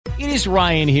It is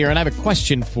Ryan here, and I have a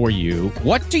question for you.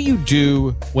 What do you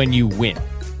do when you win?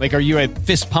 Like, are you a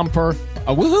fist pumper,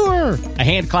 a woohooer, a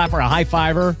hand clapper, a high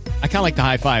fiver? I kind of like the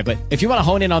high five, but if you want to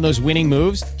hone in on those winning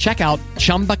moves, check out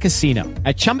Chumba Casino.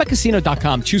 At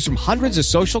ChumbaCasino.com, choose from hundreds of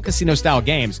social casino-style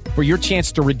games for your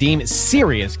chance to redeem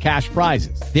serious cash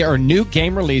prizes. There are new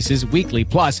game releases weekly,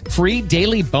 plus free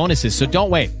daily bonuses. So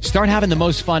don't wait. Start having the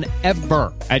most fun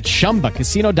ever at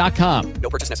ChumbaCasino.com.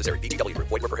 No purchase necessary. VGW Group.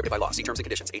 Void where prohibited by law. See terms and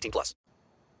conditions. 18+.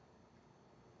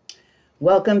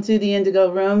 Welcome to the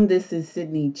Indigo Room. This is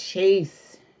Sydney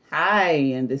Chase. Hi,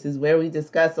 and this is where we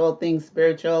discuss all things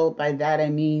spiritual. By that I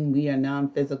mean we are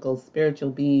non-physical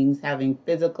spiritual beings having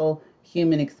physical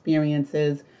human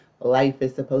experiences. Life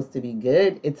is supposed to be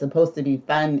good. It's supposed to be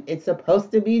fun. It's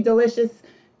supposed to be delicious,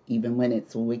 even when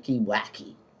it's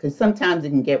wicky-wacky. Because sometimes it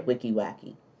can get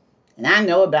wicky-wacky. And I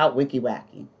know about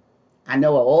wicky-wacky. I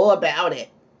know all about it.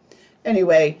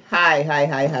 Anyway,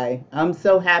 hi. I'm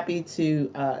so happy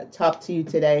to talk to you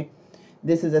today.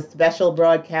 This is a special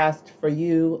broadcast for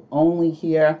you, only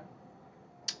here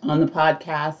on the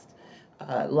podcast.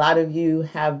 A lot of you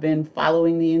have been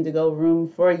following the Indigo Room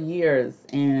for years,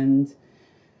 and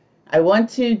I want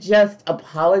to just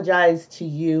apologize to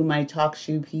you, my talk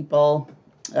show people,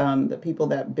 the people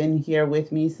that have been here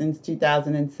with me since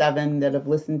 2007, that have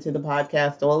listened to the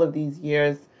podcast all of these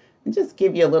years, and just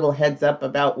give you a little heads up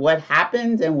about what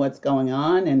happened and what's going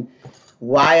on and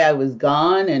why I was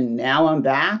gone and now I'm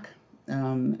back.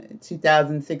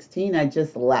 2016, I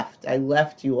just left. I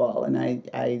left you all, and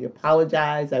I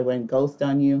apologize. I went ghost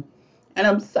on you, and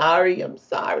I'm sorry. And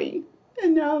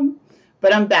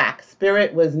but I'm back.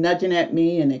 Spirit was nudging at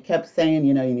me, and it kept saying,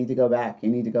 you need to go back. You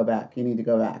need to go back. You need to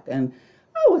go back. And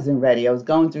I wasn't ready. I was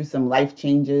going through some life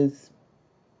changes,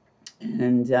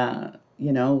 and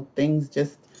things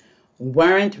just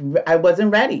I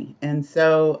wasn't ready. And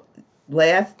so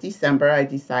last December, I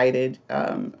decided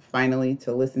finally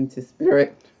to listen to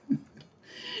Spirit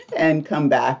and come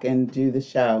back and do the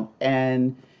show.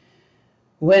 And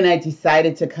when I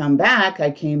decided to come back,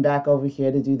 I came back over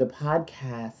here to do the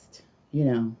podcast,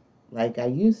 like I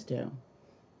used to,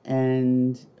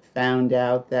 and found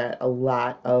out that a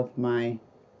lot of my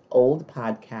old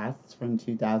podcasts from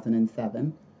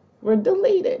 2007 were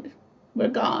deleted, were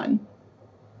gone.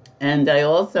 And I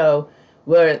also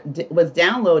was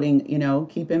downloading,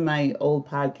 keeping my old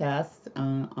podcasts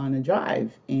on a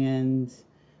drive, and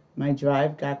my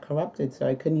drive got corrupted, so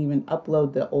I couldn't even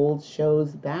upload the old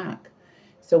shows back.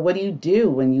 So what do you do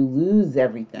when you lose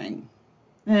everything?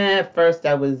 At first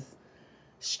I was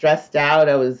stressed out,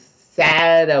 I was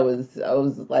sad, I was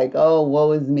like, oh,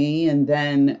 woe is me. And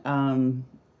then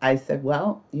I said,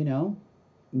 well,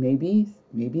 maybe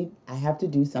I have to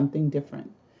do something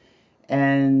different.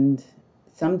 And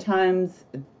sometimes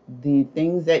the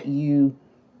things that you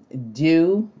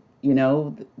do,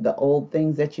 the old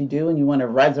things that you do, and you want to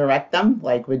resurrect them,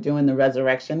 like we're doing the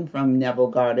resurrection from Neville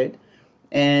Goddard,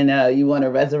 and you want to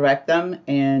resurrect them,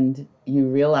 and you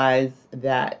realize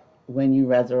that when you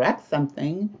resurrect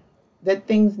something, that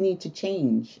things need to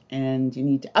change, and you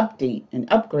need to update and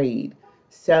upgrade.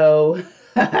 So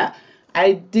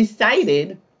I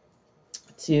decided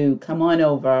to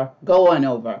go on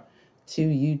over to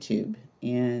YouTube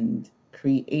and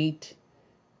create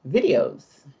videos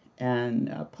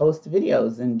and post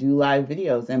videos and do live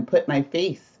videos and put my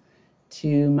face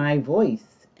to my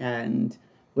voice. And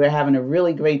we're having a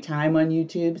really great time on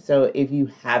YouTube. So if you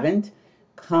haven't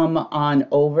come on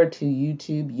over to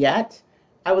YouTube yet,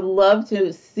 I would love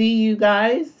to see you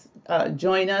guys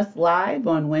join us live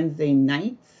on Wednesday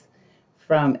nights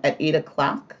at 8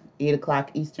 o'clock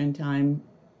Eastern time,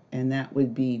 and that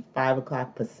would be 5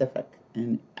 o'clock Pacific.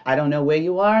 And I don't know where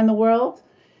you are in the world,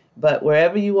 but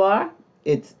wherever you are,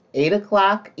 it's 8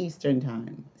 o'clock Eastern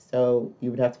time. So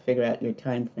you would have to figure out your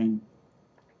time frame.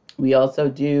 We also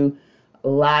do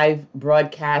live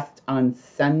broadcast on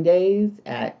Sundays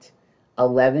at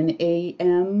 11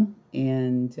 a.m.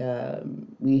 And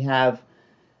we have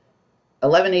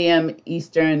 11 a.m.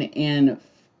 Eastern, and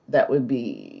that would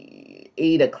be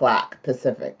 8 o'clock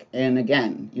Pacific. And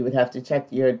again, you would have to check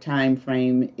your time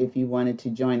frame if you wanted to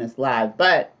join us live.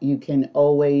 But you can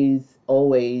always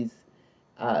watch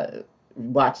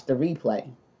the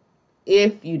replay.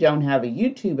 If you don't have a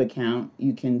YouTube account,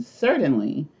 you can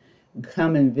certainly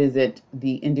come and visit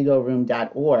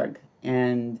theindigoroom.org,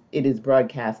 and it is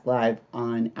broadcast live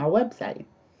on our website.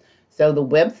 So the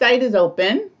website is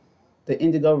open. The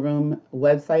Indigo Room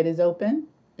website is open.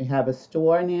 We have a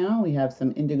store now. We have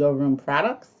some Indigo Room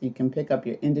products. You can pick up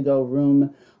your Indigo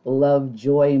Room Love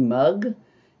Joy mug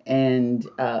and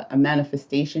a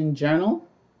manifestation journal.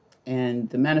 And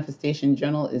the Manifestation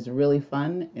Journal is really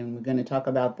fun, and we're going to talk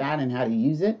about that and how to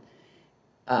use it.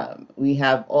 We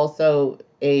have also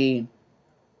a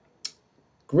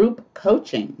group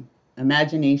coaching,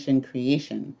 Imagination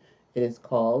Creation, it is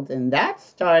called, and that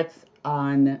starts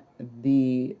on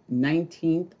the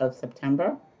 19th of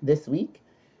September this week,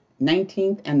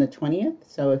 19th and the 20th.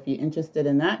 So if you're interested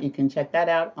in that, you can check that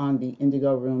out on the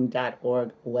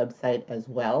indigoroom.org website as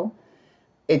well.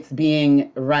 It's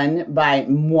being run by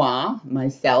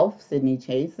myself, Sydney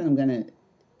Chase, and I'm going to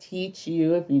teach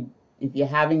you if you're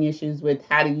having issues with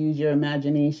how to use your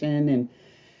imagination and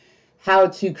how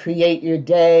to create your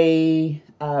day.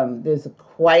 There's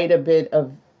quite a bit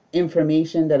of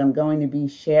information that I'm going to be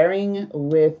sharing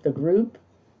with the group,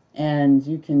 and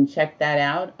you can check that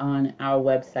out on our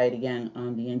website, again,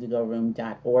 on the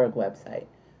indigoroom.org website.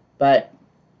 But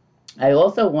I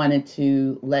also wanted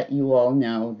to let you all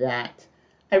know that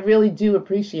I really do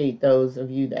appreciate those of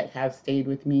you that have stayed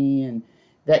with me and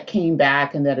that came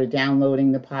back and that are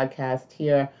downloading the podcast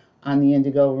here on the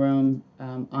Indigo Room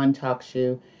on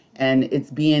TalkShoe. And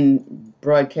it's being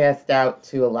broadcast out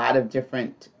to a lot of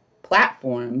different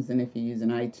platforms. And if you use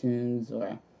an iTunes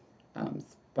or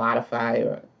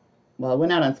Spotify, well, we're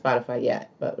not on Spotify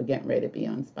yet, but we're getting ready to be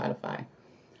on Spotify.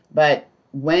 But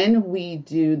when we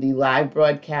do the live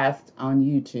broadcast on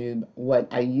YouTube, what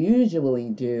I usually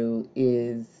do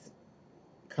is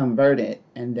convert it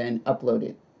and then upload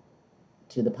it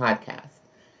to the podcast.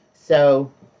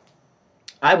 So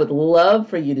I would love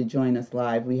for you to join us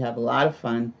live. We have a lot of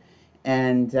fun,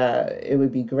 and it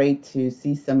would be great to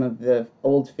see some of the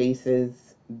old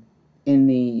faces in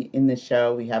the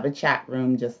show. We have a chat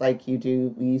room just like we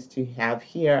used to have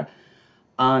here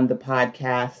on the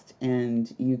podcast,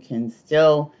 and you can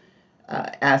still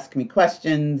ask me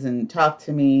questions and talk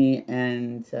to me,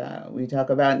 and we talk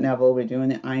about Neville. We're doing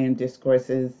the I Am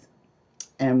Discourses,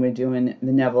 and we're doing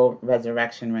the Neville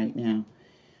Resurrection right now.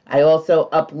 I also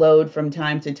upload from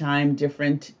time to time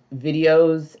different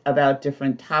videos about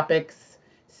different topics.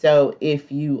 So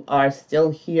if you are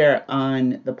still here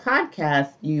on the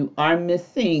podcast, you are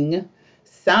missing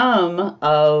some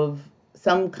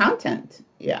content.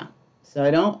 Yeah. So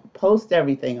I don't post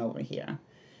everything over here.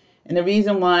 And the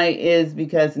reason why is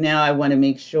because now I want to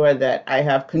make sure that I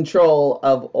have control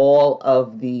of all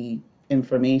of the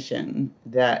information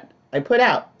that I put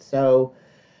out. So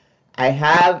I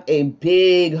have a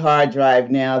big hard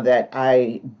drive now that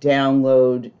I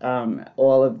download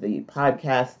all of the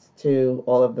podcasts to,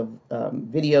 all of the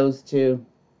videos to.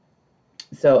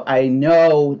 So I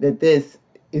know that this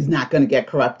is not going to get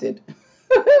corrupted.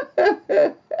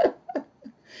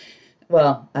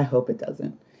 Well, I hope it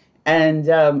doesn't. And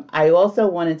I also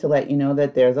wanted to let you know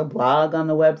that there's a blog on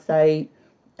the website.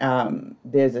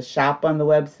 There's a shop on the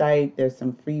website. There's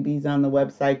some freebies on the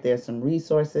website. There's some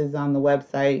resources on the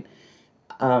website.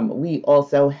 We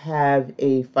also have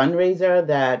a fundraiser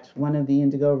that one of the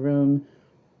Indigo Room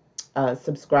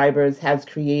subscribers has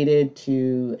created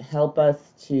to help us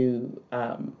to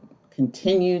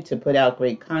continue to put out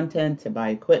great content, to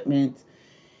buy equipment,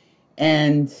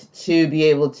 and to be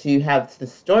able to have the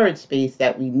storage space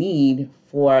that we need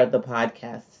for the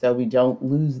podcast so we don't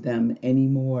lose them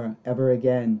anymore ever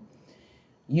again.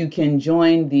 You can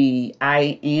join the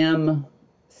I Am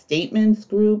Statements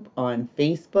group on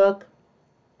Facebook,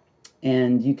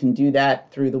 and you can do that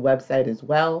through the website as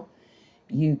well.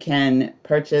 You can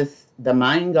purchase the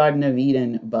Mind Garden of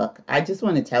Eden book. I just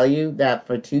want to tell you that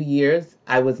for 2 years,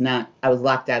 I was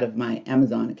locked out of my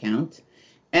Amazon account,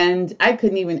 and I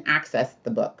couldn't even access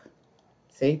the book.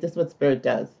 See, this is what Spirit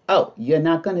does. Oh, you're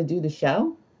not going to do the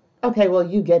show? Okay, well,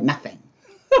 you get nothing.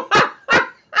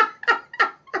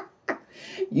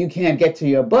 You can't get to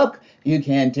your book. You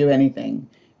can't do anything.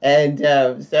 And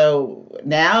so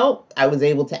now I was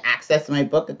able to access my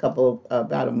book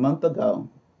about a month ago.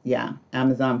 Yeah,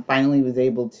 Amazon finally was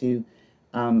able to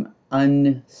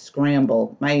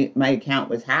unscramble. My account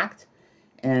was hacked,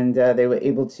 and they were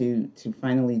able to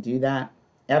finally do that.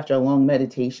 After a long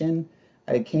meditation,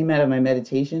 I came out of my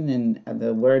meditation, and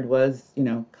the word was,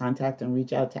 contact and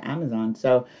reach out to Amazon.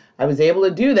 So I was able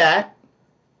to do that.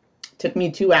 Took me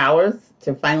 2 hours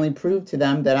to finally prove to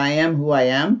them that I am who I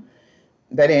am,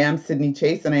 that I am Sydney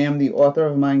Chase, and I am the author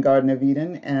of Mind Garden of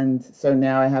Eden. And so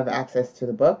now I have access to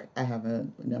the book.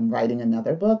 I'm writing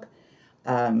another book,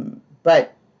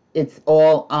 but it's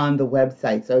all on the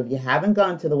website. So if you haven't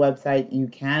gone to the website, you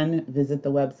can visit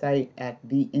the website at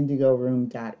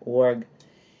theindigoroom.org.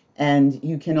 And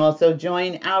you can also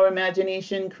join our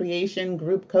Imagination Creation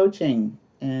group coaching.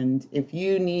 And if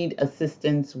you need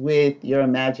assistance with your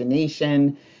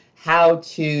imagination, how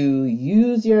to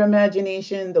use your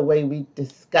imagination the way we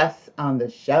discuss on the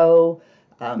show,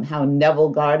 how Neville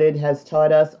Goddard has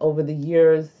taught us over the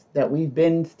years that we've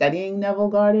been studying Neville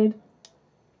Goddard,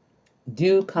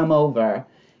 do come over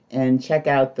and check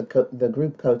out the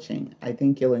group coaching. I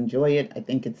think you'll enjoy it. I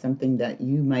think it's something that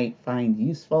you might find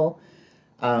useful.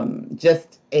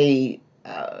 Just a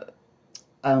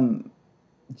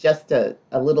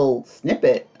little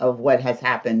snippet of what has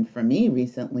happened for me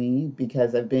recently,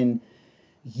 because I've been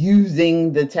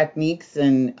using the techniques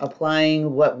and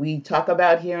applying what we talk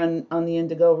about here on the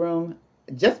Indigo Room.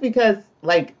 Just because,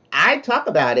 like, I talk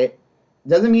about it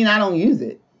doesn't mean I don't use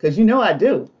it, because you know I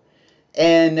do.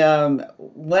 And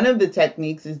one of the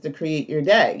techniques is to create your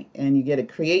day, and you get a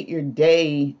create your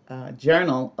day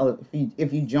journal.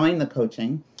 If you join the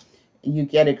coaching, you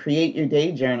get a create your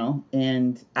day journal,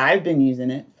 and I've been using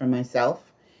it for myself.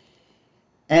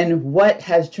 And what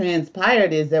has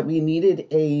transpired is that we needed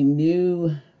a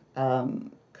new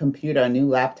computer, a new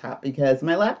laptop, because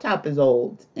my laptop is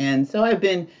old. And so I've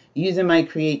been using my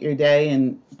create your day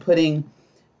and putting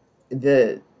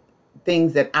the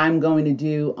things that I'm going to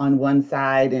do on one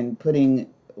side and putting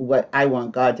what I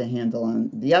want God to handle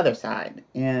on the other side.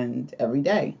 And every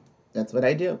day, that's what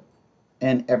I do.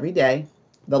 And every day,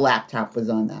 the laptop was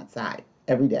on that side.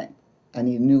 Every day, I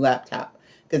need a new laptop,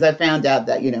 because I found out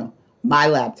that, my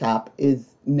laptop is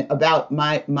about,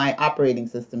 my operating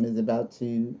system is about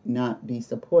to not be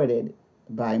supported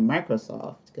by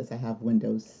Microsoft, because I have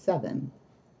Windows 7.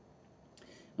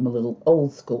 I'm a little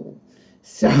old school.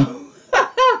 So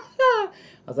I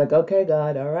was like, okay,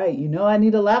 God, all right, I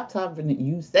need a laptop, and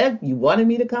you said you wanted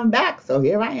me to come back, so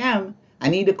here I am. I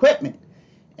need equipment.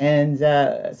 And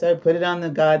so I put it on the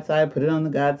God side, put it on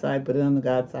the God side, put it on the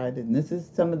God side. And this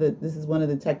is one of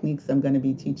the techniques I'm going to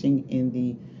be teaching in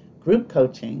the group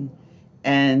coaching.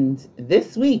 And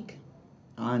this week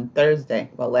on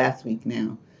Thursday, well, last week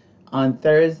now, on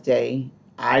Thursday,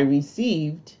 I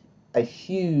received a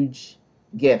huge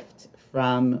gift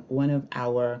from one of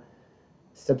our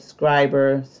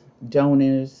subscribers,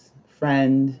 donors,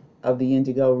 friend of the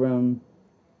Indigo Room.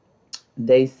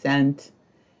 They sent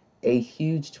a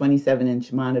huge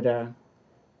 27-inch monitor,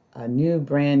 a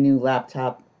brand new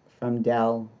laptop from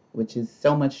Dell, which is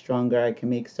so much stronger. I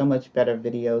can make so much better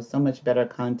videos, so much better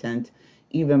content.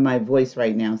 Even my voice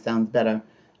right now sounds better,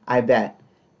 I bet.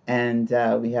 And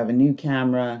we have a new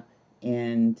camera,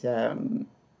 and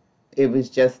it was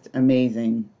just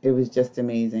amazing. It was just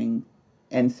amazing.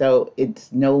 And so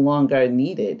it's no longer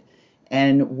needed.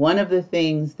 And one of the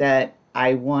things that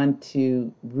I want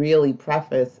to really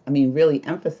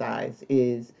emphasize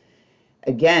is,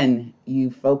 again, you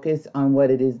focus on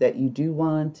what it is that you do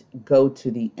want, go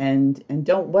to the end, and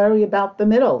don't worry about the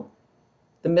middle.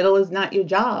 The middle is not your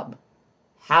job.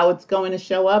 How it's going to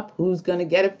show up, who's going to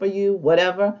get it for you,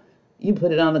 whatever, you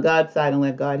put it on the God side and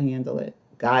let God handle it.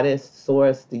 Goddess,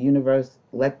 source, the universe,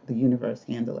 let the universe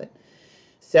handle it.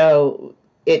 So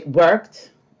it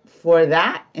worked for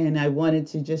that, and I wanted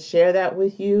to just share that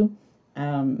with you.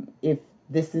 If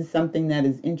this is something that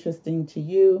is interesting to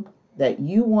you, that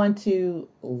you want to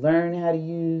learn how to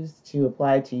use to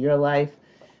apply to your life.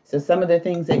 So some of the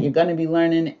things that you're going to be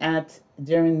learning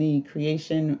during the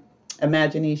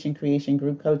imagination creation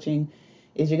group coaching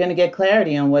is you're going to get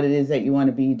clarity on what it is that you want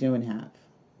to be, do, and have.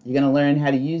 You're going to learn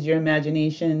how to use your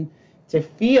imagination to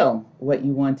feel what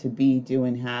you want to be, do,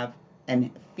 and have, and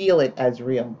feel it as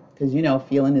real, because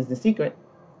feeling is the secret.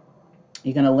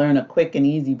 You're going to learn a quick and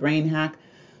easy brain hack,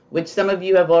 which some of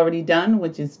you have already done,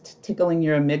 which is tickling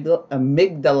your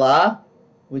amygdala,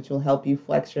 which will help you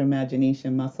flex your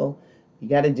imagination muscle. You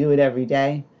got to do it every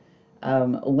day.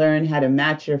 Learn how to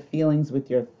match your feelings with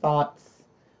your thoughts.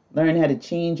 Learn how to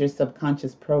change your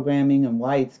subconscious programming and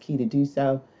why it's key to do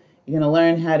so. You're going to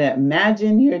learn how to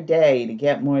imagine your day to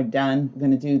get more done. We're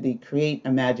going to do the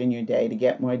imagine your day to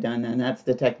get more done. And that's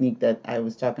the technique that I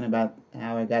was talking about,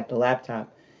 how I got the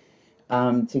laptop.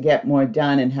 To get more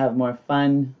done and have more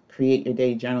fun, create your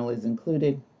day journal is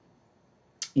included.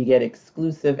 You get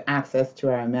exclusive access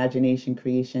to our imagination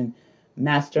creation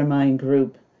mastermind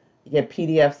group. You get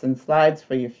PDFs and slides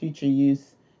for your future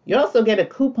use. You also get a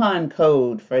coupon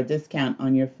code for a discount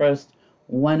on your first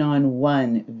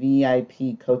one-on-one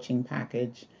VIP coaching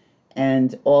package.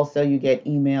 And also you get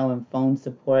email and phone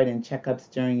support and checkups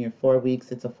during your 4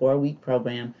 weeks. It's a 4-week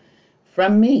program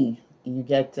from me. You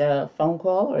get a phone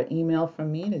call or email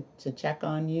from me to check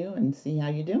on you and see how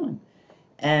you're doing.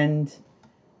 And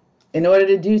in order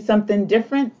to do something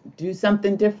different,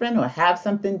 or have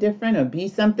something different, or be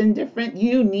something different,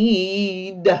 you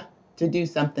need to do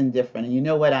something different. And you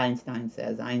know what Einstein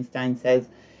says? Einstein says,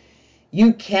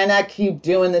 you cannot keep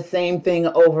doing the same thing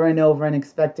over and over and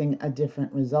expecting a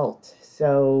different result.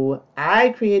 So I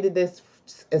created this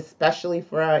especially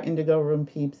for our Indigo Room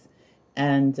peeps,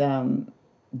 and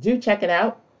do check it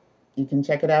out. You can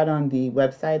check it out on the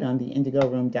website, on the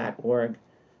indigoroom.org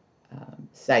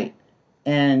site.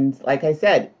 And like I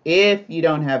said, if you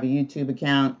don't have a YouTube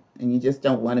account and you just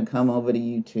don't want to come over to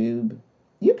YouTube,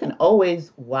 you can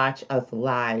always watch us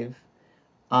live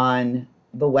on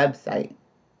the website.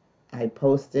 I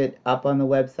post it up on the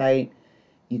website.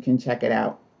 You can check it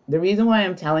out. The reason why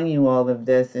I'm telling you all of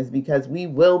this is because we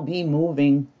will be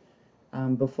moving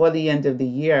before the end of the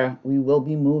year. We will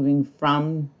be moving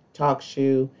from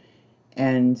TalkShoe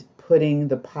and putting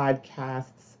the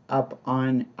podcasts up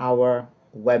on our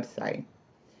website.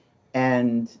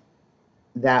 And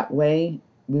that way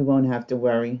we won't have to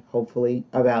worry, hopefully,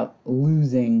 about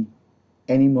losing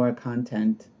any more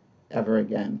content ever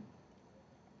again.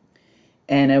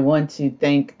 And I want to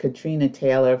thank Katrina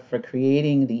Taylor for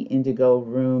creating the Indigo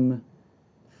Room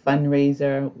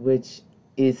fundraiser, which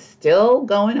is still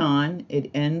going on. It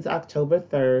ends October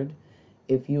 3rd.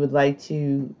 If you would like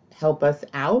to help us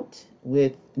out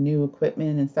with new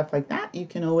equipment and stuff like that, you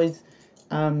can always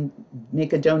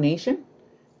make a donation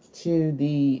to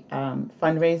the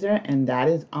fundraiser, and that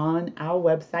is on our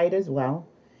website as well.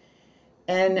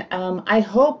 And I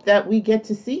hope that we get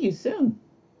to see you soon.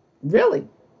 Really.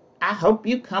 I hope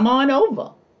you come on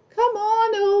over. Come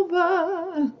on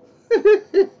over.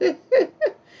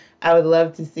 I would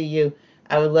love to see you.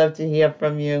 I would love to hear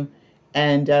from you.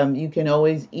 And you can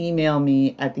always email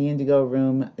me at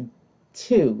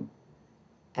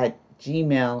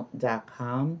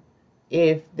theindigoroom2@gmail.com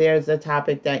if there's a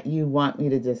topic that you want me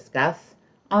to discuss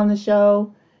on the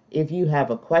show. If you have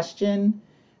a question,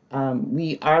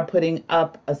 we are putting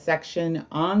up a section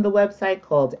on the website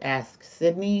called Ask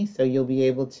Sydney, so you'll be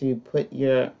able to put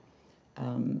your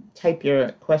type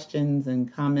your questions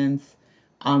and comments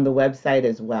on the website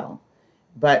as well.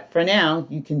 But for now,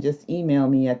 you can just email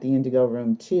me at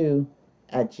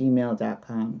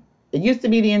theindigoroom2@gmail.com. It used to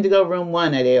be the Indigo Room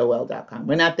 1@AOL.com.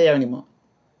 We're not there anymore.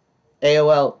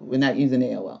 AOL, we're not using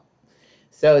AOL.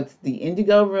 So it's the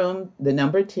Indigo Room, the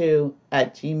number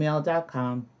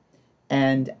 2@gmail.com.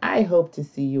 And I hope to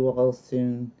see you all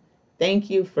soon. Thank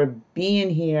you for being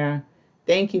here.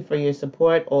 Thank you for your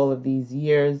support all of these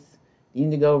years. The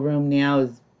Indigo Room now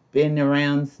has been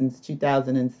around since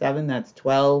 2007. That's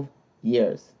 12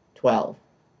 years. 12.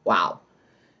 Wow.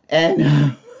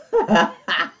 And I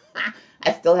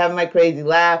still have my crazy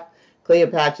laugh.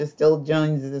 Cleopatra still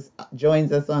joins us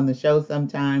on the show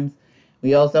sometimes.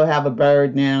 We also have a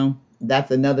bird now.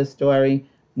 That's another story.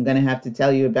 I'm going to have to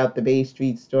tell you about the Bay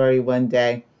Street story one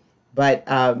day. But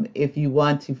if you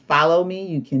want to follow me,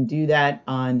 you can do that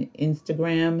on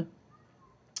Instagram.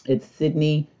 It's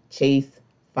Sydney Chase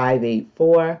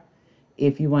 584.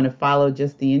 If you want to follow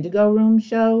just the Indigo Room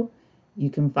Show, you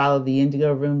can follow the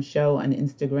Indigo Room Show on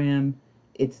Instagram.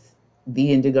 It's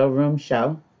the Indigo Room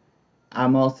Show.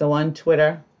 I'm also on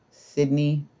Twitter,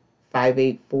 Sydney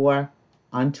 584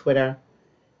 on Twitter.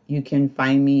 You can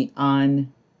find me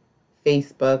on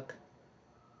Facebook.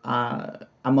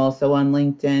 I'm also on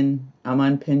LinkedIn. I'm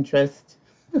on Pinterest.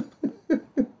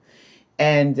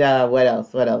 And what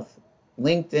else?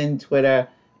 LinkedIn, Twitter,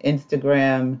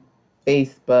 Instagram,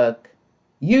 Facebook,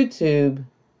 YouTube.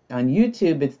 On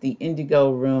YouTube, it's the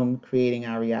Indigo Room, Creating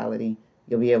Our Reality.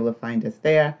 You'll be able to find us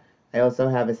there. I also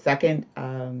have a second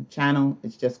channel.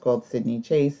 It's just called Sydney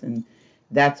Chase, and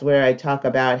that's where I talk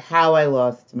about how I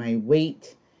lost my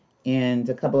weight and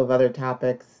a couple of other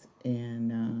topics.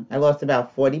 And I lost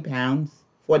about 40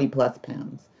 plus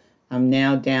pounds. I'm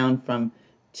now down from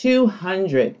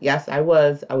 200. Yes, I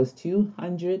was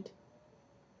 210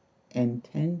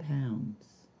 pounds.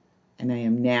 And I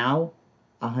am now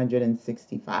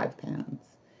 165 pounds.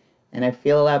 And I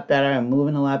feel a lot better. I'm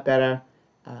moving a lot better.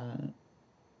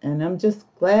 And I'm just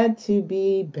glad to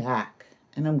be back.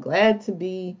 And I'm glad to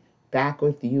be back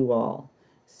with you all.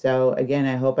 So again,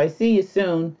 I hope I see you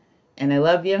soon. And I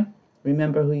love you.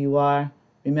 Remember who you are.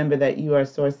 Remember that you are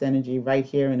source energy right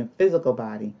here in a physical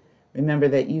body. Remember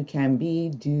that you can be,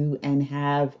 do, and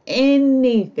have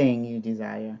anything you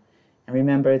desire. And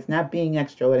remember, it's not being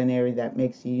extraordinary that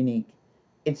makes you unique.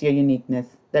 It's your uniqueness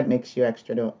that makes you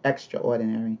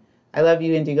extraordinary. I love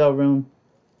you, Indigo Room.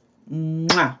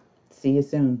 Mwah. See you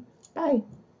soon. Bye.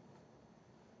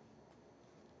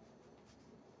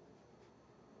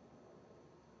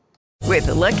 With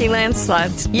the Lucky Land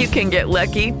Slots, you can get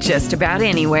lucky just about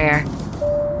anywhere.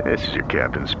 This is your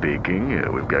captain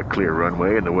speaking. We've got clear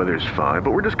runway and the weather's fine,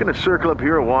 but we're just going to circle up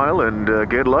here a while and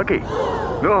get lucky.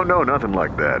 No, nothing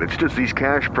like that. It's just these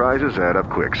cash prizes add up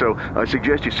quick. So I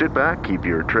suggest you sit back, keep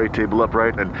your tray table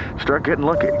upright, and start getting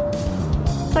lucky.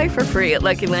 Play for free at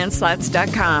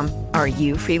LuckyLandSlots.com. Are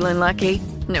you feeling lucky?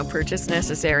 No purchase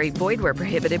necessary. Void where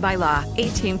prohibited by law.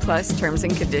 18+ terms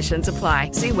and conditions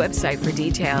apply. See website for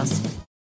details.